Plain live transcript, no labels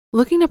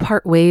Looking to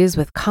part ways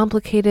with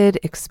complicated,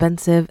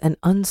 expensive, and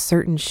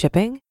uncertain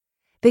shipping?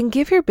 Then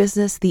give your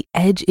business the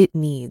edge it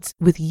needs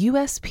with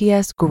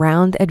USPS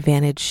Ground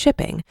Advantage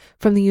shipping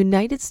from the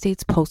United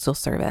States Postal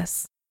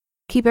Service.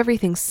 Keep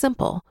everything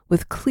simple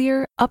with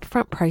clear,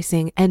 upfront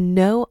pricing and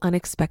no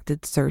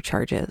unexpected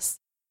surcharges.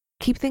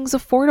 Keep things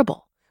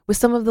affordable with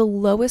some of the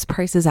lowest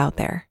prices out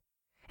there.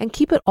 And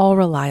keep it all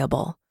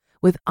reliable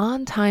with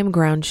on-time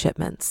ground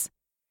shipments.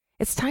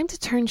 It's time to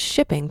turn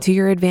shipping to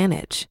your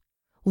advantage.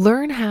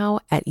 Learn how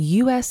at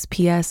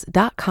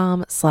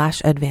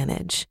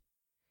USPS.com/advantage.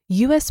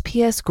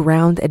 USPS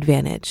Ground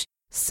Advantage.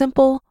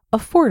 Simple,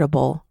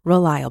 affordable,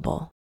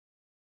 reliable.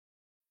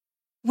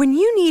 When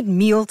you need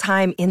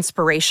mealtime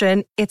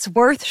inspiration, it's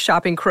worth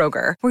shopping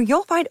Kroger, where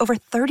you'll find over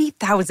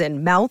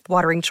 30,000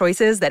 mouth-watering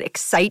choices that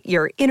excite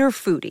your inner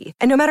foodie.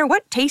 And no matter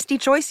what tasty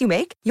choice you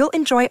make, you'll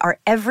enjoy our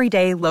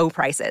everyday low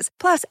prices,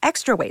 plus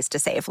extra ways to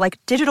save, like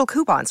digital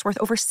coupons worth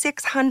over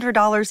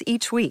 $600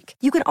 each week.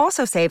 You can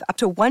also save up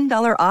to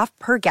 $1 off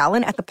per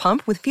gallon at the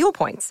pump with fuel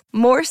points.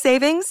 More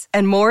savings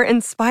and more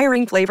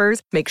inspiring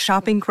flavors make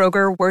shopping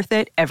Kroger worth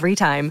it every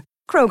time.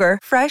 Kroger,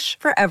 fresh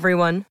for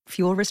everyone.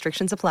 Fuel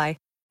restrictions apply.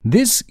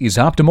 This is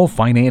Optimal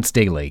Finance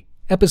Daily,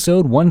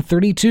 episode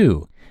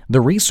 132, The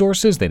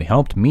Resources That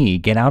Helped Me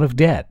Get Out of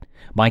Debt,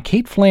 by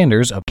Kate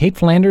Flanders of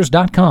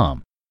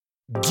kateflanders.com.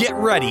 Get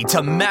ready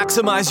to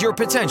maximize your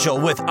potential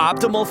with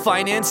Optimal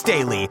Finance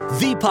Daily,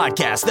 the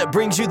podcast that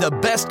brings you the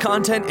best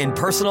content in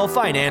personal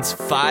finance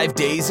 5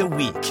 days a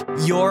week.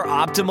 Your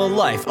optimal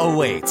life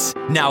awaits.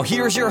 Now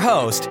here's your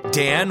host,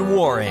 Dan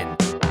Warren.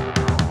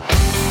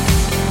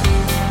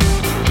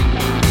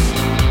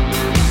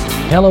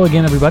 Hello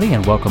again, everybody,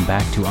 and welcome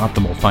back to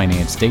Optimal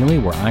Finance Daily,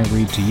 where I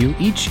read to you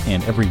each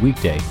and every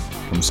weekday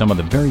from some of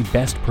the very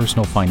best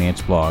personal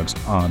finance blogs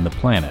on the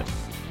planet.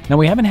 Now,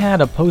 we haven't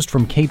had a post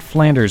from Kate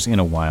Flanders in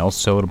a while,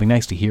 so it'll be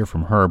nice to hear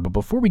from her. But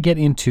before we get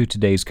into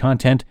today's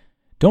content,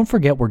 don't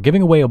forget we're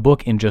giving away a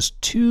book in just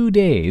 2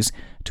 days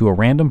to a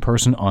random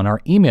person on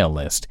our email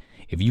list.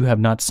 If you have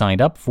not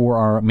signed up for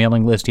our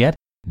mailing list yet,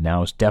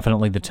 now is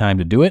definitely the time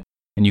to do it.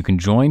 And you can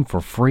join for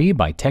free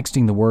by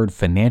texting the word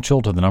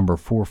financial to the number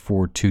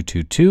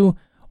 44222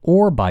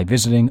 or by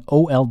visiting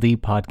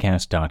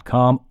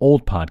oldpodcast.com,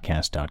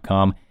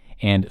 oldpodcast.com,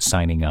 and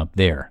signing up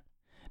there.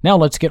 Now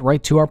let's get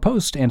right to our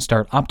post and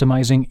start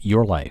optimizing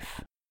your life.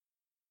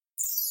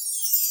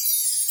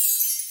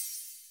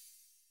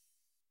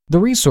 The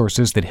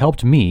Resources That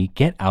Helped Me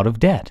Get Out of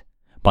Debt,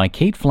 by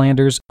Kate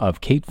Flanders of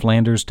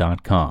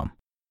kateflanders.com.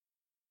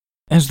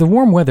 As the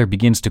warm weather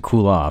begins to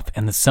cool off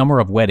and the summer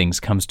of weddings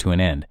comes to an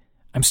end,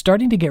 I'm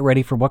starting to get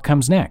ready for what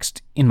comes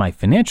next, in my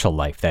financial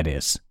life, that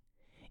is.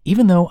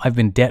 Even though I've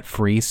been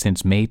debt-free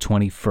since May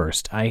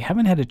 21st, I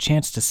haven't had a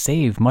chance to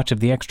save much of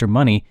the extra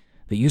money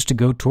that used to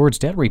go towards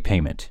debt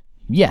repayment.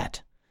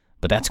 Yet.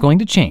 But that's going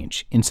to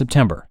change in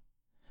September.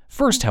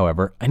 First,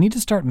 however, I need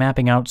to start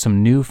mapping out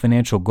some new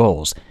financial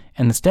goals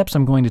and the steps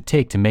I'm going to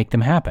take to make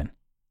them happen.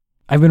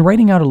 I've been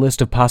writing out a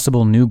list of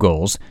possible new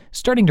goals,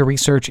 starting to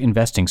research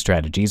investing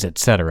strategies,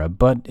 etc.,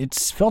 but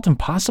it's felt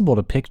impossible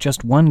to pick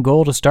just one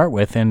goal to start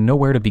with and know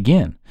where to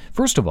begin.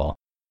 First of all,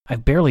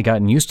 I've barely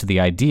gotten used to the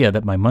idea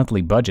that my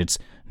monthly budgets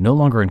no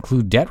longer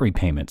include debt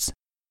repayments.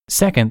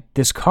 Second,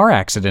 this car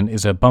accident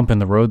is a bump in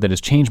the road that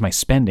has changed my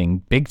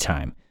spending big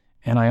time,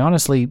 and I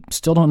honestly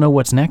still don't know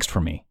what's next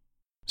for me.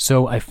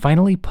 So I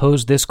finally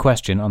posed this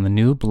question on the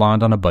new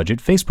Blonde on a Budget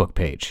Facebook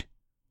page.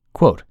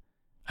 Quote,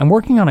 I'm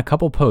working on a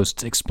couple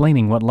posts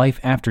explaining what life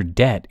after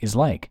debt is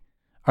like.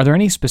 Are there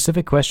any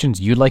specific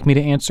questions you'd like me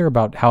to answer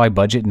about how I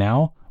budget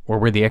now, or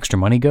where the extra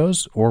money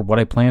goes, or what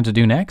I plan to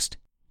do next?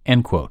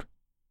 End quote.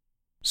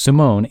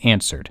 Simone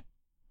answered,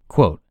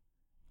 quote,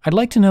 I'd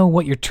like to know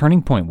what your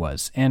turning point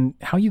was, and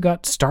how you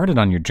got started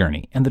on your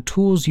journey, and the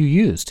tools you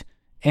used,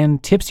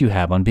 and tips you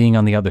have on being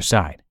on the other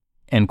side.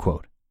 End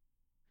quote.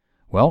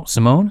 Well,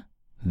 Simone,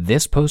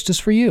 this post is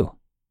for you.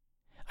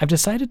 I've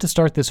decided to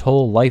start this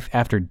whole Life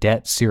After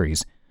Debt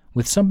series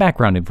with some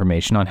background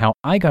information on how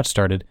I got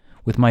started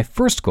with my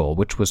first goal,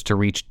 which was to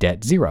reach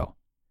debt zero.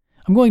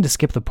 I'm going to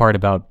skip the part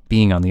about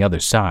being on the other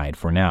side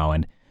for now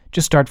and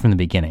just start from the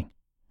beginning.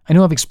 I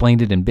know I've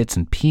explained it in bits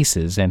and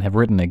pieces and have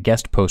written a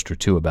guest post or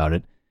two about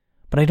it,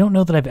 but I don't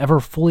know that I've ever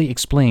fully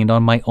explained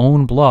on my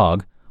own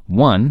blog,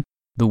 1,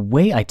 the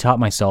way I taught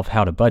myself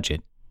how to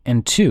budget,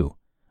 and 2,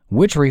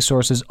 which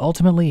resources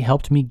ultimately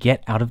helped me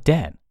get out of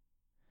debt.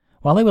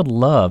 While I would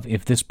love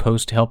if this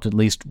post helped at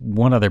least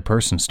one other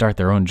person start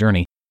their own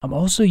journey, I'm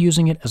also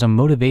using it as a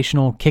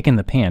motivational kick in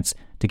the pants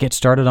to get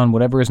started on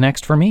whatever is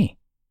next for me.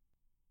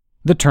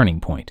 The turning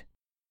point.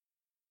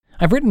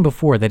 I've written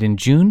before that in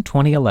June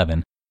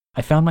 2011,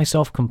 I found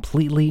myself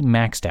completely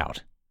maxed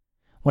out.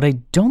 What I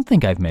don't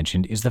think I've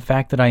mentioned is the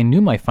fact that I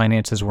knew my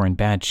finances were in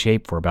bad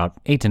shape for about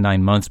 8 to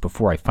 9 months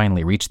before I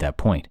finally reached that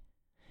point.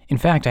 In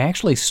fact, I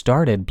actually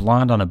started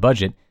Blonde on a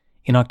Budget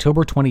in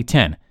October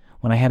 2010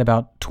 when I had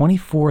about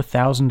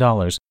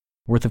 $24,000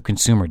 worth of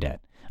consumer debt.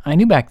 I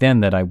knew back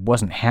then that I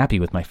wasn't happy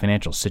with my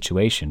financial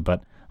situation,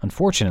 but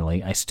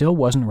unfortunately, I still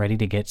wasn't ready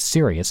to get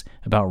serious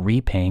about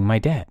repaying my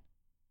debt.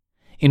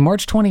 In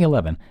March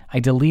 2011, I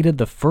deleted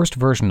the first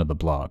version of the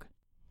blog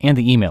and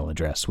the email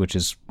address, which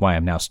is why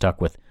I'm now stuck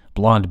with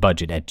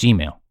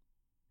blondebudget@gmail.com.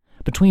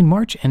 Between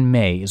March and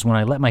May is when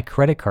I let my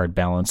credit card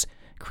balance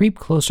creep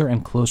closer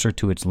and closer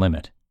to its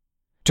limit.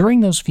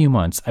 During those few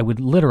months, I would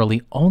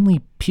literally only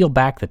peel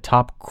back the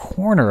top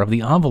corner of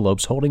the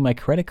envelopes holding my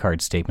credit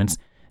card statements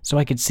so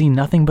I could see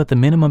nothing but the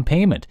minimum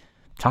payment.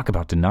 Talk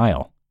about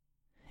denial.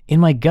 In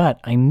my gut,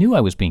 I knew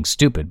I was being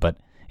stupid, but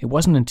it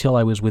wasn't until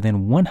I was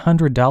within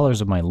 $100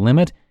 of my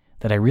limit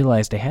that I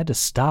realized I had to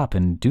stop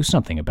and do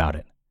something about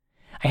it.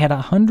 I had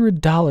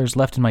 $100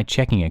 left in my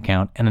checking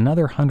account and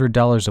another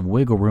 $100 of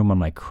wiggle room on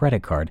my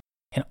credit card,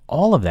 and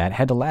all of that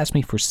had to last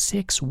me for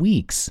 6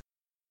 weeks.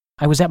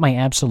 I was at my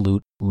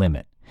absolute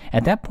limit.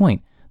 At that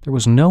point, there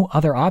was no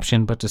other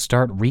option but to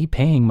start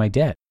repaying my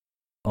debt,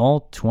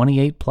 all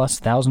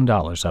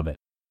 $28,000+ of it.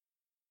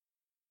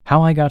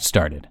 How I got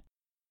started.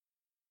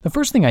 The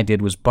first thing I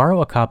did was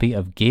borrow a copy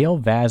of Gail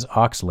Vaz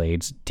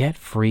Oxlade's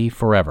Debt-Free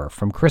Forever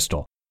from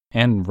Crystal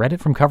and read it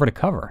from cover to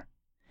cover.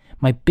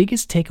 My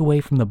biggest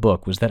takeaway from the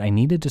book was that I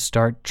needed to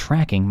start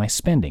tracking my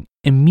spending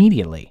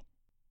immediately.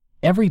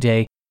 Every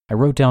day, I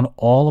wrote down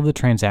all of the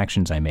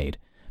transactions I made,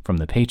 from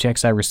the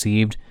paychecks I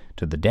received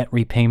to the debt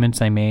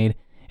repayments I made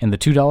and the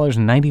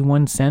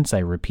 $2.91 I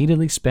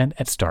repeatedly spent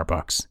at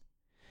Starbucks.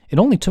 It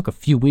only took a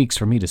few weeks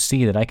for me to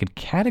see that I could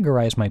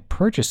categorize my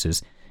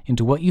purchases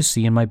into what you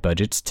see in my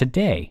budgets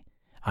today,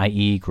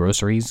 i.e.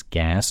 groceries,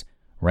 gas,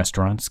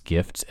 restaurants,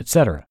 gifts,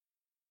 etc.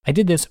 I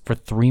did this for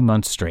 3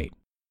 months straight.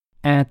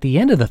 At the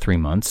end of the 3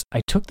 months,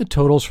 I took the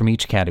totals from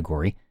each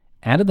category,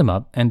 added them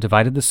up, and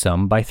divided the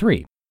sum by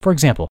 3. For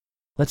example,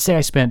 let's say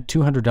I spent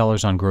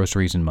 $200 on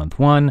groceries in month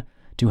 1,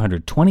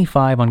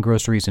 $225 on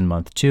groceries in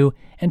month 2,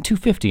 and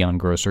 $250 on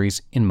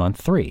groceries in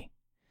month 3.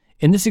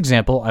 In this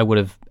example, I would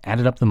have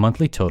added up the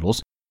monthly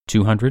totals,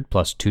 $200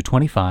 plus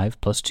 $225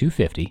 plus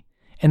 $250,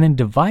 and then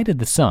divided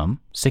the sum,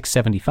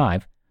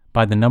 $675,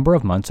 by the number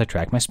of months I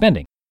tracked my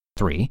spending,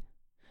 3,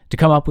 to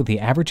come up with the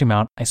average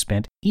amount I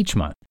spent each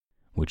month,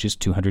 which is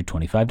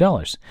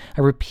 $225.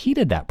 I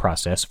repeated that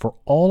process for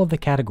all of the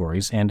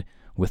categories and,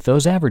 with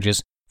those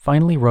averages,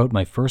 finally wrote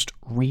my first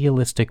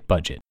realistic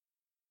budget.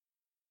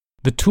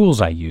 The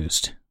tools I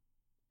used.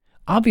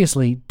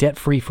 Obviously,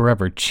 Debt-Free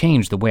Forever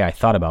changed the way I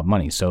thought about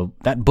money, so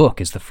that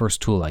book is the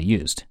first tool I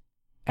used.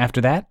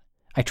 After that,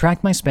 I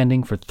tracked my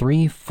spending for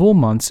 3 full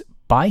months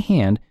by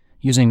hand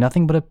using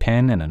nothing but a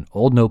pen and an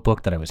old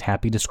notebook that I was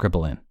happy to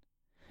scribble in.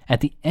 At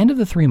the end of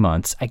the 3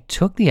 months, I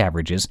took the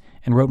averages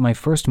and wrote my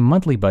first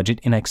monthly budget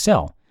in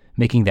Excel,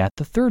 making that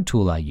the third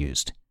tool I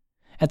used.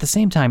 At the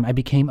same time, I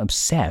became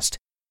obsessed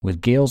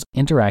with Gail's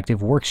interactive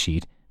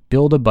worksheet,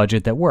 Build a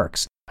Budget That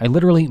Works. I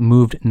literally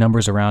moved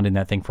numbers around in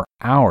that thing for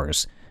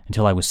hours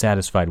until I was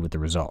satisfied with the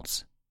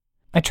results.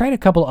 I tried a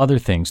couple other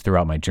things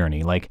throughout my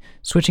journey, like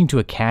switching to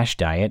a cash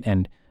diet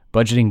and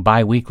budgeting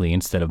bi-weekly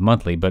instead of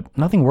monthly, but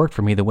nothing worked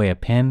for me the way a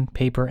pen,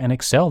 paper, and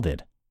Excel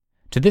did.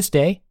 To this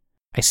day,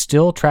 I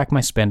still track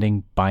my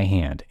spending by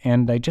hand,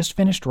 and I just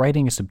finished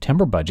writing a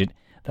September budget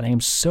that I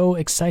am so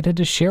excited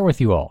to share with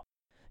you all.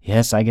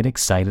 Yes, I get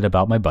excited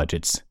about my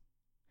budgets.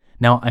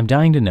 Now, I'm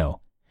dying to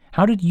know,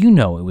 how did you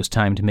know it was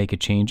time to make a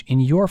change in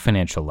your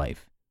financial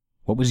life?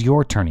 What was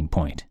your turning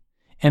point?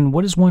 And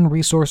what is one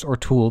resource or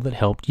tool that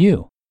helped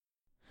you?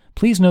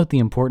 Please note the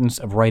importance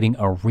of writing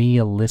a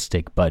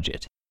realistic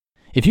budget.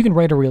 If you can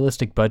write a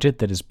realistic budget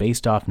that is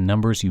based off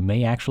numbers you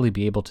may actually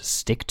be able to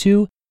stick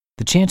to,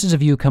 the chances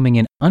of you coming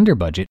in under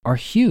budget are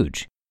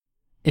huge.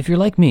 If you're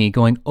like me,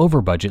 going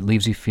over budget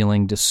leaves you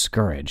feeling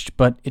discouraged,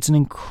 but it's an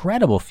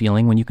incredible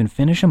feeling when you can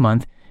finish a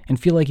month and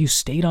feel like you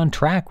stayed on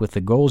track with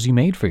the goals you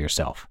made for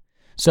yourself.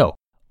 So,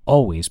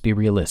 always be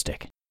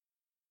realistic.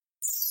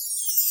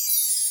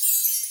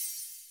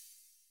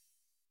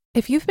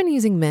 If you've been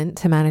using Mint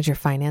to manage your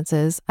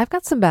finances, I've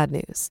got some bad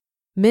news.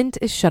 Mint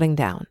is shutting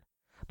down.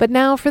 But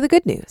now for the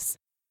good news.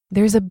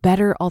 There's a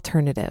better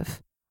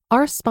alternative.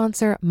 Our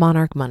sponsor,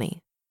 Monarch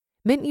Money.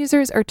 Mint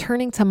users are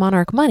turning to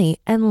Monarch Money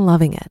and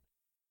loving it.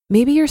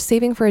 Maybe you're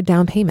saving for a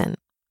down payment,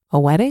 a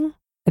wedding,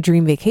 a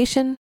dream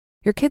vacation,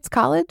 your kid's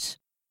college.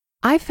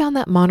 I've found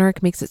that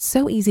Monarch makes it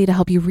so easy to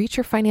help you reach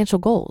your financial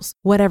goals,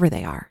 whatever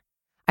they are.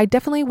 I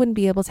definitely wouldn't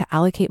be able to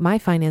allocate my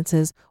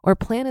finances or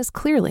plan as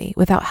clearly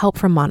without help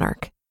from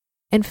Monarch.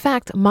 In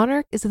fact,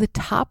 Monarch is the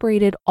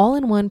top-rated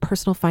all-in-one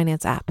personal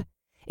finance app.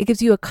 It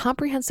gives you a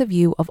comprehensive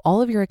view of all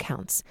of your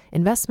accounts,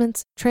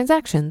 investments,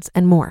 transactions,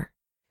 and more.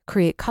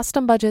 Create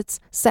custom budgets,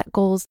 set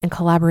goals, and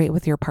collaborate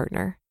with your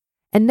partner.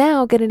 And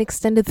now get an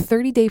extended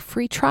 30-day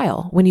free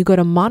trial when you go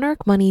to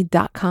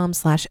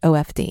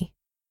monarchmoney.com/OFD.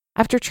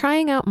 After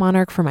trying out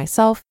Monarch for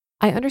myself,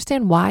 I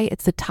understand why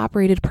it's the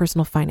top-rated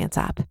personal finance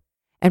app.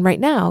 And right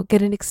now,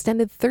 get an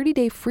extended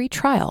 30-day free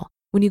trial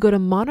when you go to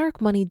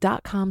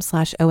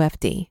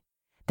monarchmoney.com/OFD.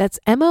 That's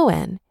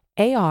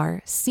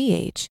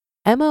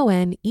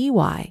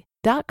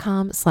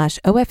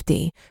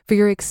monarchmoney.com/OFD for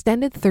your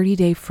extended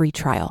 30-day free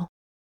trial.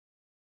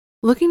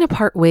 Looking to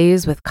part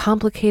ways with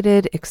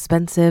complicated,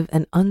 expensive,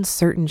 and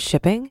uncertain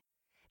shipping?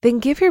 Then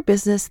give your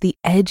business the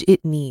edge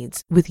it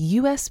needs with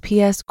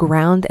USPS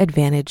Ground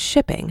Advantage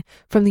shipping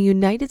from the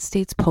United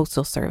States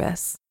Postal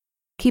Service.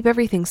 Keep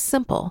everything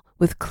simple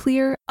with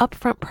clear,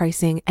 upfront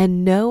pricing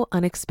and no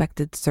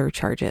unexpected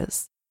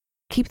surcharges.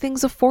 Keep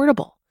things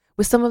affordable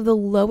with some of the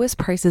lowest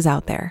prices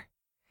out there.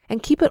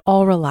 And keep it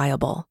all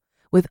reliable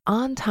with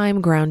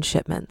on-time ground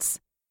shipments.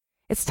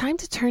 It's time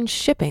to turn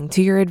shipping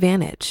to your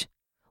advantage.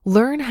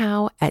 Learn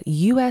how at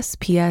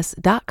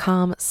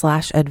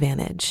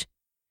USPS.com/advantage.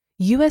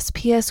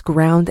 USPS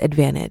Ground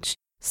Advantage.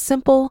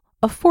 Simple,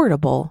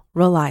 affordable,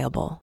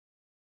 reliable.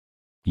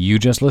 You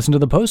just listened to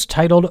the post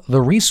titled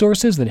The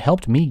Resources That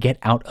Helped Me Get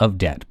Out of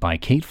Debt by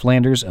Kate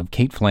Flanders of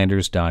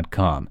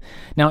KateFlanders.com.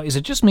 Now, is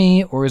it just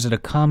me, or is it a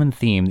common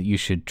theme that you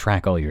should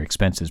track all your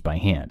expenses by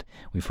hand?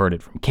 We've heard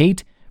it from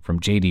Kate, from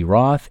J.D.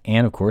 Roth,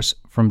 and of course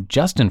from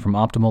Justin from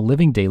Optimal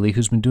Living Daily,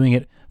 who's been doing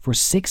it for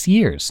 6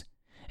 years.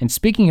 And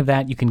speaking of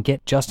that, you can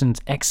get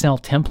Justin's Excel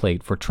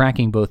template for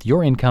tracking both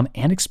your income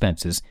and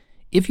expenses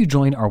if you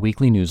join our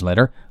weekly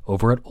newsletter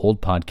over at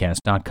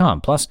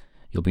oldpodcast.com. Plus,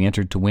 you'll be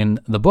entered to win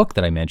the book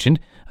that I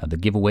mentioned. The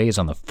giveaway is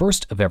on the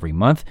 1st of every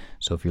month,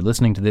 so if you're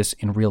listening to this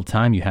in real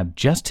time, you have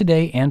just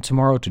today and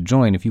tomorrow to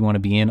join if you want to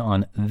be in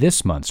on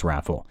this month's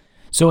raffle.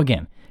 So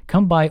again,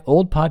 come by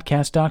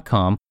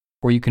oldpodcast.com,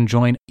 or you can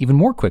join even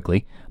more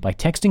quickly by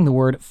texting the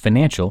word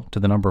financial to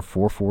the number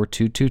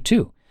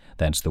 44222.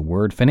 That's the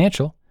word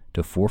financial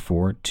to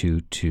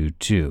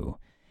 44222.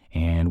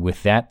 And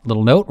with that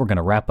little note, we're going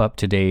to wrap up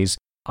today's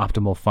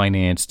Optimal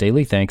Finance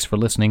Daily. Thanks for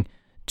listening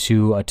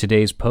to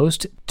today's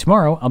post.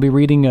 Tomorrow, I'll be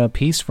reading a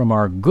piece from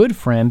our good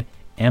friend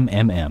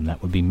MMM.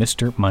 That would be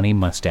Mr. Money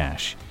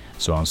Mustache.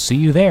 So I'll see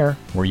you there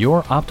where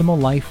your optimal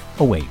life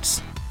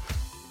awaits.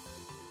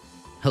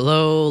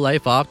 Hello,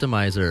 Life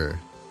Optimizer.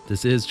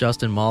 This is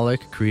Justin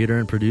Malik, creator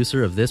and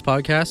producer of this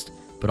podcast,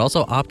 but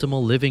also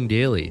Optimal Living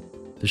Daily,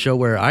 the show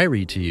where I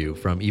read to you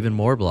from even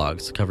more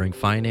blogs covering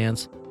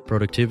finance,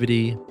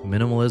 productivity,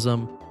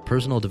 minimalism,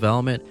 personal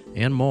development,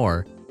 and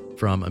more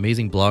from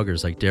amazing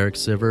bloggers like Derek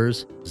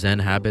Sivers, Zen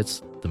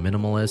Habits, The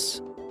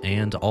Minimalists,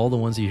 and all the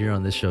ones you hear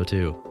on this show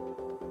too.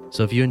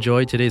 So if you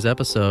enjoyed today's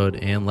episode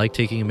and like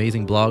taking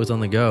amazing blogs on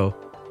the go,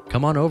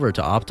 come on over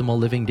to Optimal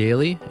Living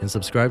Daily and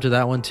subscribe to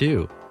that one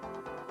too.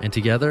 And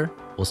together,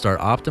 we'll start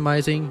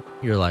optimizing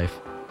your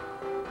life.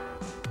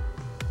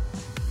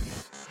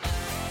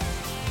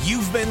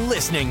 You've been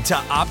listening to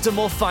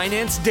Optimal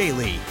Finance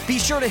Daily. Be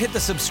sure to hit the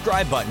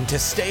subscribe button to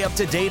stay up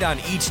to date on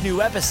each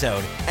new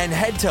episode and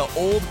head to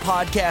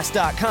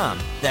oldpodcast.com.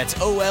 That's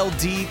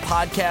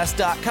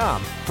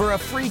OLDpodcast.com for a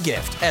free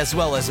gift as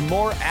well as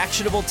more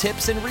actionable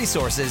tips and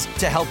resources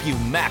to help you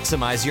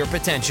maximize your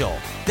potential.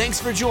 Thanks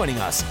for joining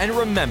us, and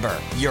remember,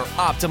 your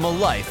optimal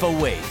life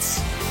awaits.